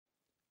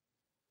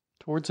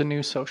Towards a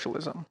New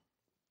Socialism.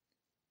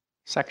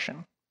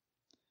 Section.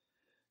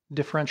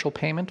 Differential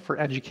payment for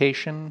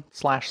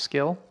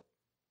education/skill.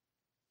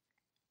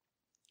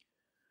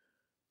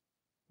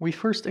 We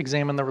first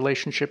examine the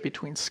relationship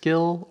between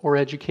skill or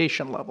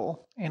education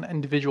level and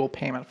individual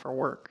payment for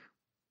work.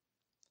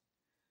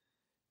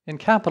 In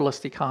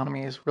capitalist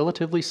economies,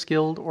 relatively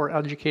skilled or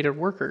educated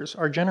workers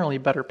are generally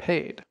better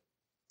paid.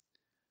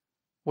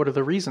 What are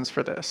the reasons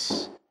for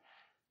this?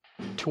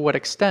 To what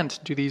extent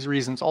do these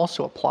reasons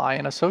also apply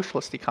in a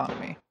socialist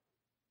economy?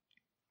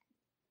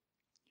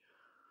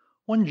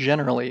 One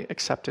generally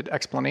accepted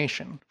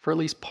explanation for at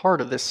least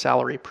part of this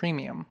salary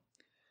premium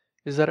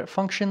is that it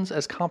functions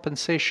as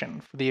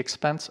compensation for the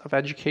expense of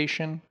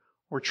education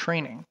or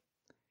training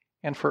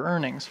and for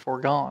earnings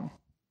foregone.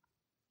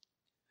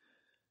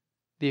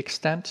 The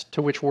extent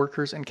to which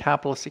workers in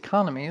capitalist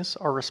economies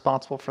are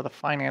responsible for the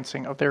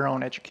financing of their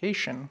own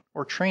education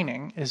or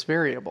training is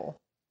variable.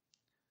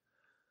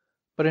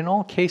 But in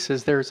all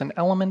cases, there is an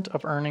element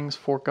of earnings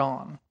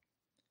foregone,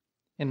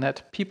 in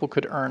that people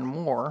could earn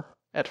more,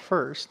 at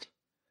first,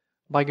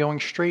 by going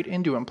straight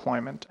into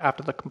employment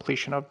after the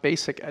completion of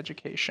basic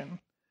education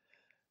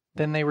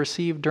than they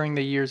received during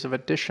the years of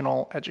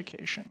additional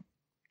education.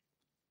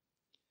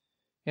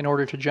 In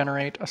order to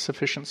generate a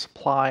sufficient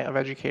supply of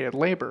educated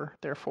labor,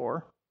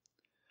 therefore,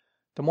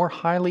 the more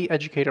highly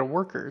educated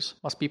workers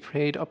must be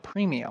paid a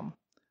premium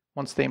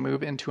once they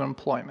move into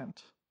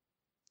employment.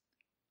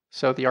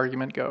 So the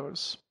argument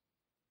goes.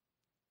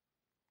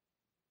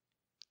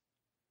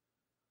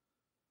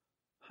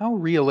 How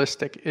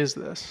realistic is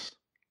this?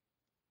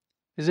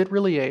 Is it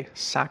really a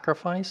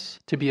sacrifice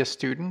to be a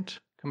student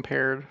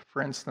compared,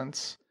 for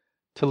instance,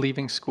 to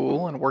leaving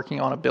school and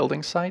working on a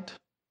building site?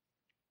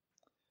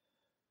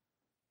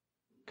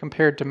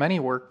 Compared to many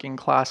working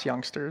class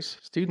youngsters,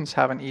 students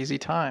have an easy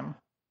time.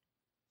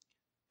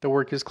 The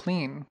work is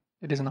clean,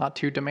 it is not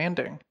too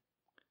demanding.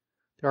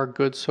 There are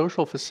good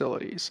social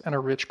facilities and a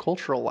rich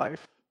cultural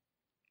life.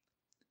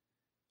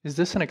 Is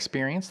this an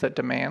experience that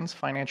demands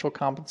financial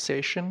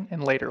compensation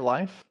in later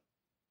life?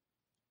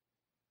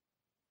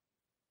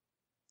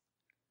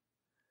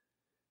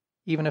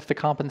 Even if the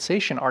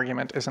compensation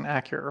argument is an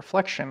accurate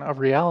reflection of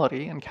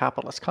reality in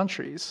capitalist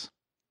countries,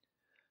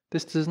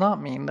 this does not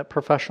mean that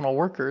professional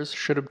workers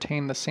should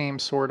obtain the same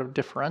sort of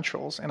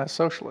differentials in a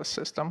socialist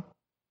system.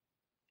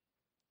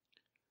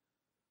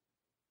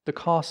 The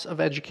costs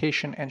of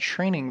education and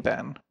training,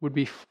 then, would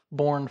be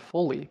borne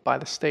fully by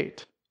the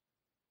state.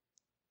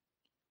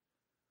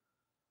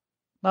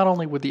 Not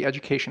only would the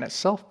education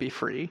itself be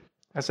free,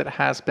 as it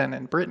has been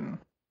in Britain,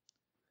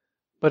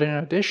 but in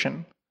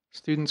addition,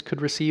 students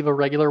could receive a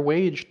regular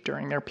wage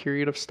during their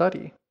period of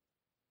study.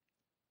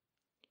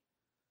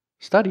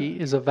 Study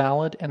is a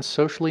valid and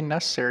socially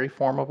necessary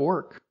form of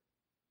work.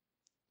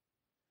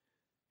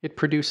 It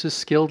produces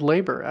skilled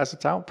labor as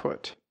its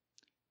output,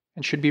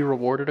 and should be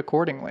rewarded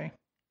accordingly.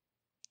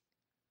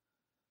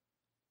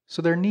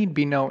 So there need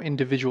be no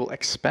individual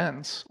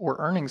expense or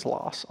earnings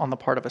loss on the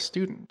part of a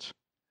student,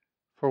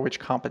 for which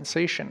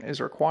compensation is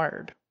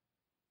required.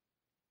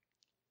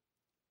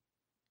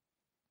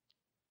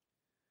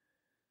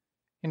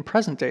 In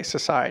present-day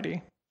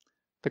society,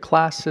 the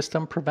class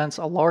system prevents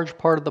a large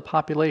part of the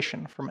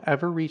population from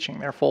ever reaching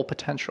their full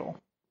potential.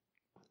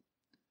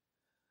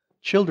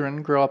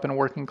 Children grow up in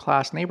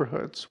working-class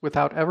neighborhoods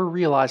without ever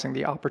realizing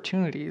the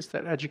opportunities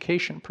that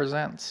education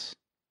presents.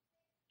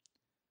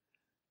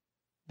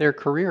 Their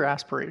career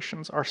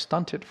aspirations are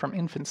stunted from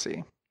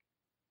infancy.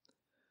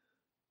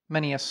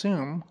 Many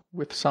assume,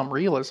 with some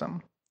realism,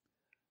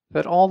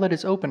 that all that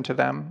is open to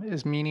them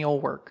is menial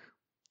work,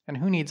 and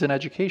who needs an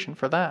education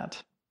for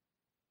that?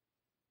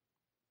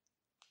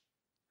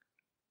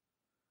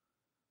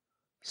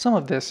 Some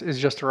of this is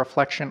just a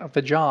reflection of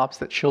the jobs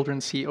that children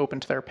see open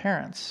to their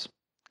parents,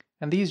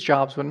 and these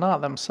jobs would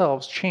not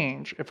themselves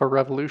change if a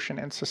revolution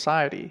in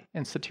society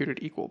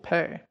instituted equal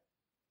pay.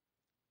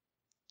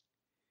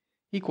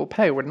 Equal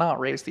pay would not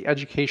raise the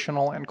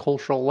educational and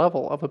cultural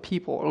level of a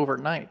people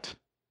overnight.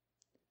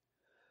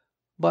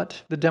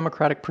 But the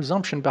democratic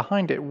presumption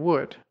behind it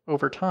would,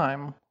 over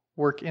time,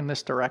 work in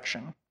this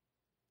direction.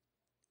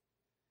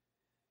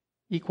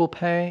 Equal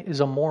pay is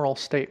a moral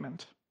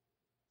statement.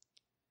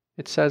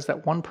 It says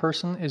that one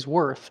person is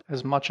worth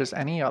as much as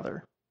any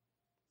other.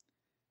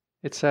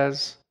 It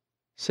says,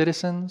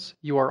 "Citizens,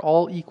 you are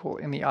all equal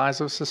in the eyes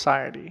of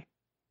society.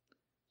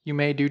 You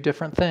may do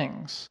different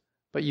things,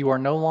 but you are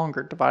no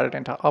longer divided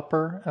into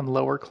upper and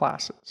lower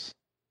classes."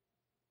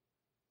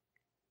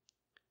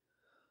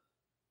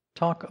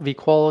 Talk of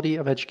equality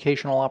of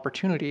educational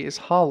opportunity is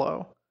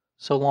hollow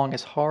so long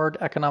as hard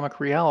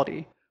economic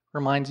reality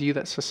reminds you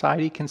that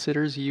society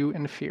considers you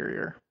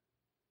inferior.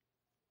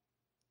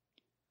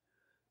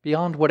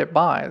 Beyond what it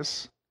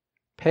buys,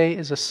 pay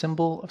is a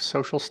symbol of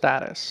social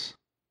status,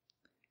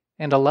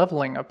 and a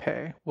leveling of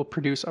pay will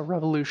produce a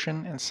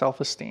revolution in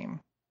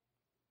self-esteem.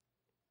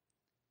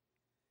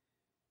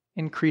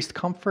 Increased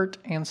comfort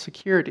and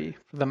security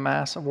for the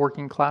mass of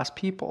working-class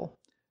people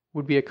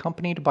would be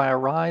accompanied by a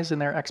rise in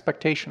their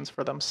expectations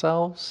for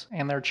themselves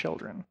and their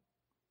children.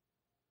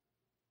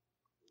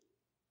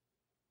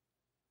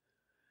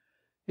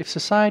 If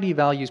society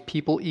values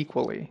people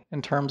equally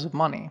in terms of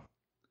money,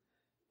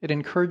 it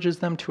encourages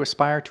them to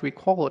aspire to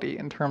equality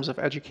in terms of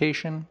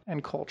education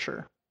and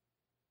culture.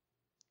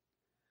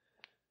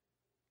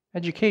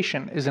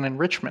 Education is an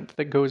enrichment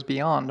that goes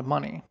beyond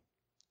money,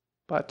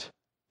 but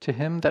to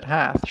him that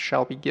hath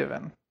shall be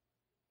given.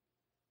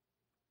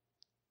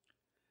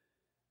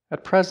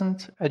 At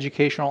present,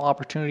 educational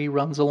opportunity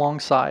runs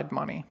alongside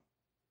money.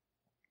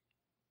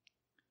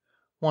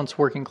 Once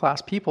working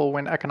class people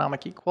win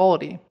economic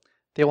equality,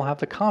 they will have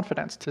the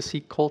confidence to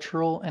seek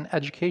cultural and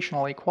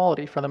educational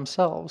equality for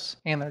themselves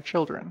and their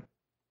children.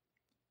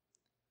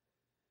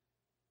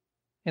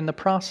 In the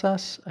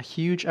process, a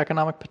huge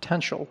economic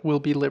potential will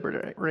be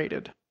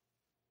liberated.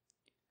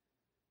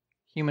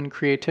 Human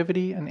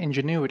creativity and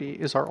ingenuity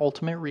is our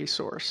ultimate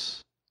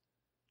resource.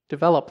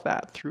 Develop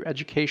that through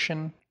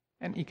education,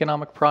 and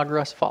economic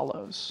progress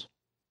follows.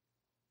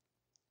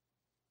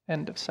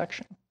 End of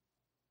section.